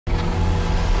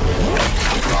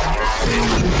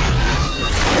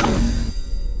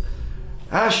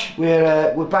Ash,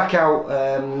 we're back out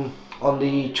on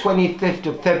the 25th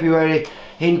of February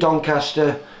in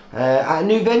Doncaster at a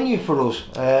new venue for us,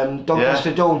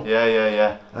 Doncaster Dome.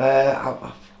 Yeah.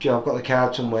 I've got the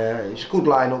card somewhere. It's a good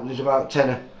lineup. There's about 10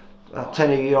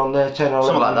 of you on there, 10 or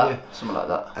 11 Something like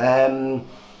that.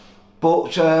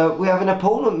 But we have an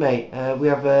opponent, mate. We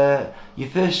have your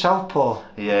first southpaw.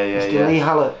 Mr. Lee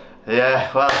Hallett.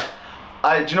 Yeah, well,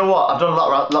 do you know what? I've done a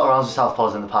lot of rounds with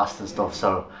southpaws in the past and stuff,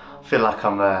 so I feel like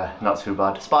I'm not too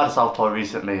bad. Sparred a southpaw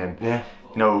recently, and you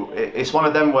know, it's one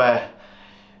of them where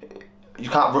you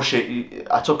can't rush it.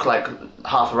 I took like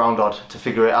half a round odd to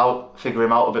figure him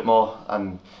out a bit more,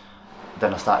 and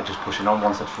then I started just pushing on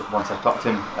once I clocked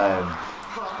him.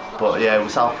 But yeah,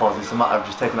 with southpaws, it's a matter of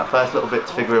just taking that first little bit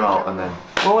to figure him out, and then.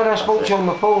 Well, when I spoke to you on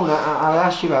the phone, I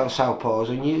asked you about southpaws,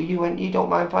 and you went, you don't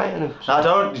mind fighting them. So. I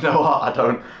don't. You know what? I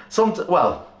don't.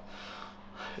 Well,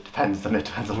 it depends. Then it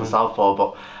depends on the southpaw,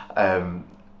 but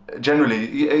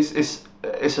generally, it's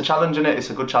a challenge, innit?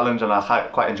 It's a good challenge, and I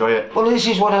quite enjoy it. Well, this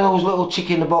is one of those little tick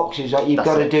in the boxes that you've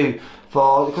got to do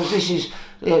because this is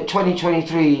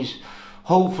 2023 is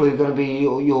hopefully going to be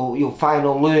your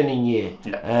final learning year.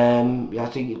 I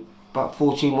think about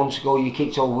 14 months ago you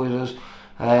kicked over with us,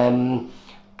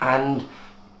 and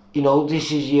you know,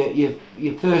 this is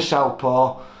your first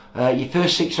southpaw, your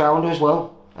first 6-rounder as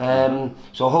well.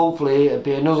 So hopefully it'll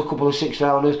be another couple of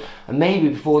 6-rounders, and maybe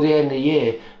before the end of the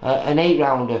year an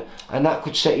 8-rounder, and that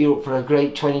could set you up for a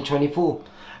great 2024.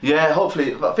 Yeah,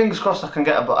 hopefully. Fingers crossed I can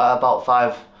get about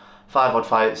five odd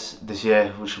fights this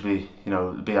year, which would be, you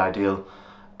know, be ideal.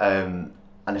 And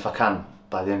if I can,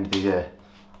 by the end of the year,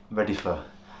 I'm ready for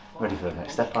the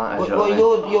next step, aren't I? Well,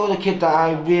 you're the kid that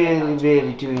I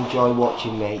really do enjoy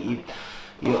watching, mate.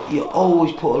 You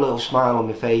always put a little smile on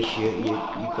my face. You've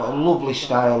got a lovely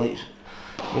style. It's,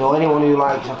 you know, anyone who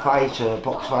likes a fighter, a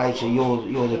box fighter,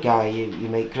 you're the guy. You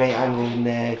make great angles in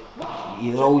there.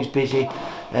 You're always busy.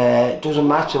 It doesn't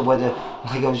matter whether,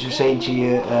 like I was just saying to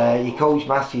you, your coach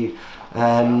Matthew,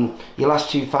 your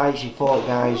last 2 fights you fought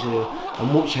guys who are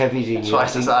much heavier than you.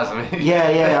 Twice the size of me.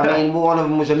 Yeah. I mean, one of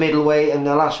them was a middleweight, and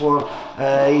the last one,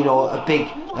 you know, a big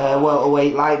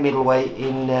welterweight, light middleweight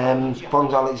in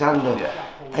Fons Alexander. Yeah.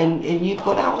 And you've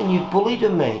gone out and you've bullied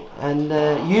them, mate, and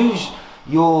used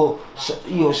your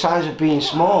size of being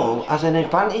small as an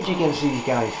advantage against these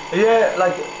guys. Yeah,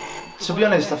 like, to be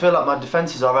honest, I feel like my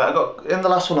defence is alright. In the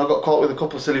last one I got caught with a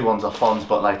couple of silly ones off Fons,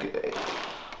 but like,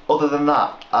 other than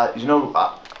that, you know,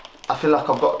 I feel like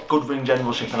I've got good ring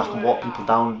generalship, and I can walk people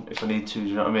down if I need to,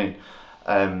 you know what I mean?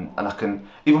 And I can,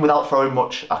 even without throwing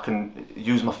much, I can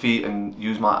use my feet and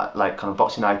use my like kind of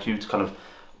boxing IQ to kind of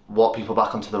walk people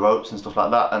back onto the ropes and stuff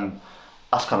like that, and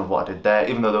that's kind of what I did there.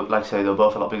 Even though, like I say, they're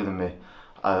both a lot bigger than me,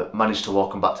 I managed to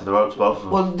walk them back to the ropes, both of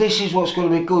them. Well, this is what's going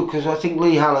to be good, because I think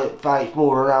Lee Hallett fights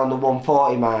more around the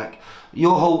 140 mark.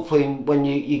 You're hopefully, when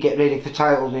you get ready for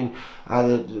titles in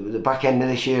either the back end of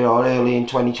this year or early in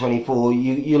 2024,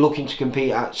 you're looking to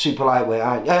compete at super lightweight,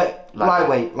 aren't you?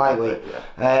 Lightweight.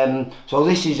 Yeah. So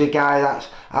this is a guy that's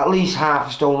at least half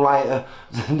a stone lighter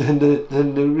than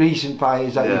the recent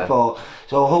fighters that you fought.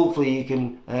 So hopefully you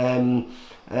can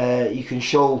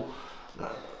show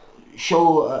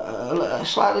a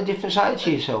slightly different side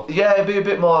to yourself. Yeah, it'd be a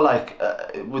bit more like,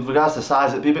 with regards to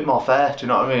size, it'd be a bit more fair. Do you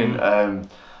know what I mean?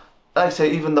 Like I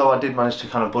say, even though I did manage to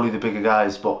kind of bully the bigger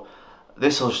guys, but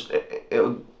this will,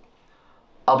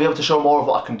 I'll be able to show more of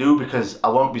what I can do, because I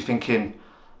won't be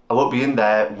in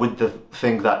there with the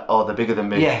thing that, oh, they're bigger than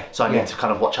me, so I need to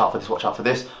kind of watch out for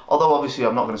this. Although obviously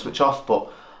I'm not going to switch off, but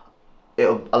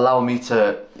it'll allow me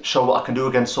to show what I can do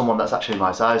against someone that's actually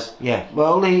my size. Yeah,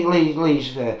 well,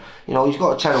 Lee's, you know, he's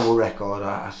got a terrible record.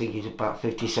 I think he's about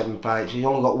 57 fights. He's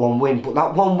only got 1 win, but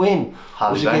that 1 win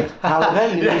was against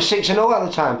Hallett. He was 6-0 at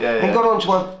the time, and got on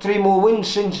to have 3 more wins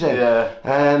since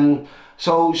then.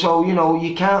 So you know,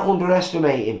 you can't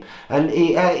underestimate him. And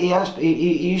he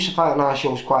used to fight on our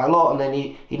shows quite a lot, and then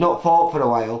he not fought for a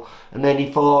while, and then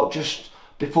he fought just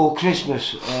before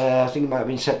Christmas. I think it might have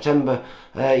been September.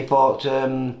 He fought,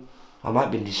 it might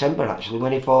have been December actually,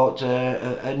 when he fought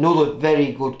another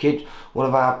very good kid, one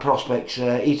of our prospects,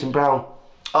 Ethan Brown.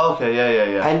 Oh, okay,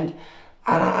 yeah. And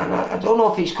I don't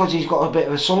know if it's because he's got a bit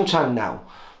of a suntan now,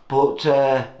 but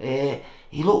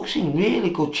he looks in really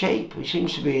good shape. He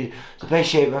seems to be the best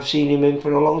shape I've seen him in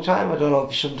for a long time. I don't know if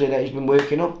it's something that he's been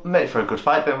working on. Mate, for a good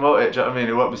fight then, won't it? Do you know what I mean?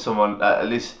 It won't be someone, at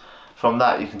least from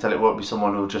that you can tell it won't be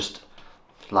someone who'll just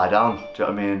lie down, do you know what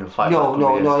I mean? And fight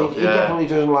no, he definitely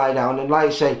doesn't lie down. And like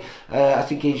I say, I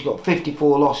think he's got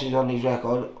 54 losses on his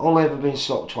record, only ever been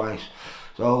stopped twice.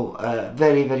 So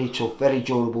very, very tough, very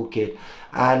durable kid,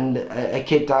 and a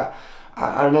kid that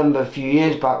I remember a few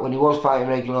years back when he was fighting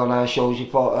regular on our shows. He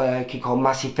fought a kid called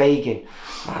Massey Fagan.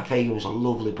 Matt Fagan was a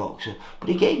lovely boxer, but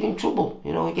he gave him trouble.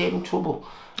 You know, he gave him trouble.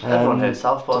 Everyone hates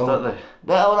southpaws, don't they?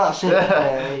 Well, that's it.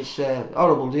 It's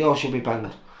horrible. They all should be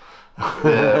banned.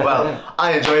 Yeah, well,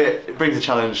 I enjoy it. It brings a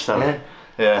challenge, so.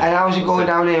 Yeah. And how's it going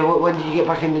down here? When did you get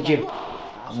back in the gym?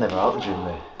 I'm never out of the gym,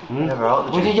 mate. Never out of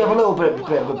the gym. Well, did you have a little bit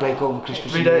of a break over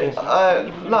Christmas? Every day?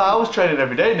 No, I was training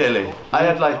every day nearly. I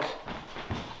had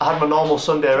my normal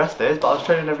Sunday rest days, but I was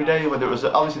training every day. Whether it was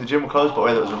obviously the gym was closed, but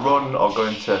whether it was a run or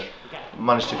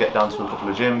managed to get down to a couple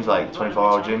of gyms, like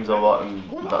 24-hour gyms or what, and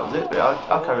that was it. But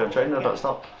I carry on training. I don't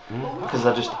stop because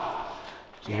I just.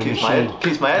 Keeps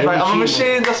my head right. I'm a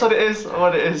machine, that's what it is.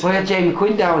 We had Jamie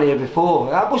Quinn down here before.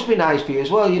 That must be nice for you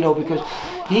as well, you know, because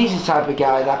he's the type of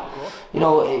guy that, you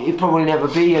know, he'd probably never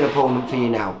be an opponent for you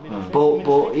now. But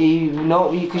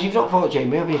because you've not fought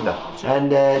Jamie, have you? No. And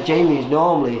Jamie is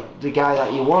normally the guy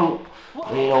that you want,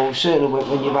 you know, certainly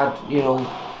when you've had, you know,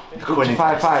 up to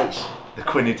 5 fights. The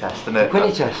Quinny test, isn't it? The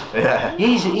Quinny test. Yeah.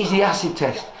 He's the acid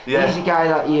test. Yeah. He's the guy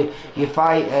that you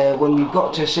fight when you've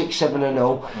got to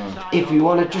 6-7-0. If you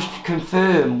want to just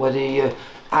confirm whether you're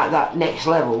at that next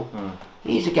level,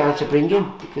 he's the guy to bring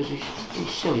in because he's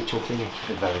silly tough, isn't he?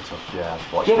 He's very tough, yeah.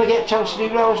 Do you ever get a chance to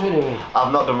do rounds with him?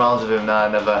 I've not done rounds with him, no,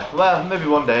 never. Well, maybe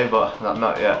one day, but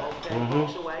not yet.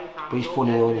 But he's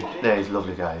funny, isn't he? Yeah, he's a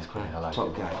lovely guy. He's great. I like top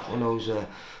him. guy. One of those.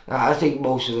 I think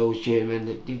most of those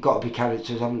gentlemen, you've got to be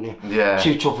characters, haven't you? Yeah.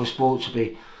 Too tough a sport to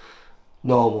be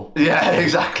normal. Yeah,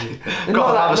 exactly.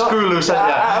 Got to have a screw loose, haven't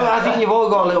you? I think you've all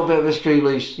got a little bit of a screw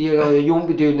loose. You know, you wouldn't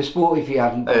be doing the sport if you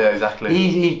hadn't. Yeah, exactly.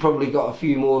 He's probably got a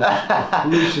few more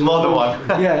loose. More than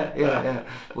one. Yeah.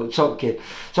 Well, top kid.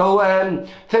 So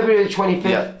February the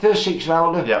 25th, first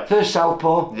 6-rounder, first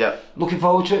southpaw. Yeah. Looking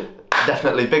forward to it.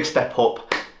 Definitely, big step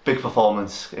up, big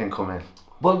performance incoming.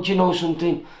 Well, do you know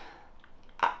something?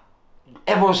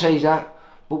 Everyone says that,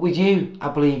 but with you, I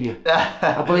believe you.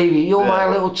 I believe you. You're my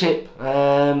little tip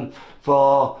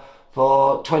for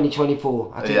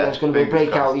 2024. I think that's going to be a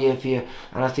breakout year for you,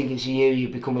 and I think it's a year you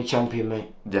become a champion,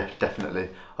 mate. Yeah, definitely.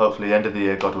 Hopefully, end of the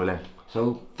year, God willing.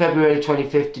 So February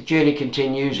 25th, the journey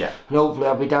continues, and hopefully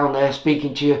I'll be down there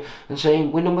speaking to you and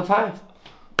saying we're number 5.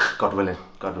 God willing,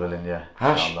 yeah.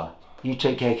 Hash, you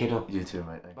take care, kiddo. You too,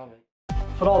 mate. Bye, mate.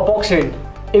 For all boxing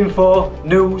info,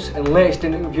 news and latest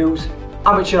interviews,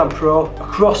 amateur and pro,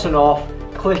 across the north,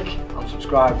 click and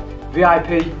subscribe.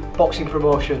 VIP Boxing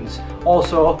Promotions.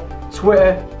 Also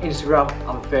Twitter, Instagram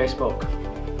and Facebook.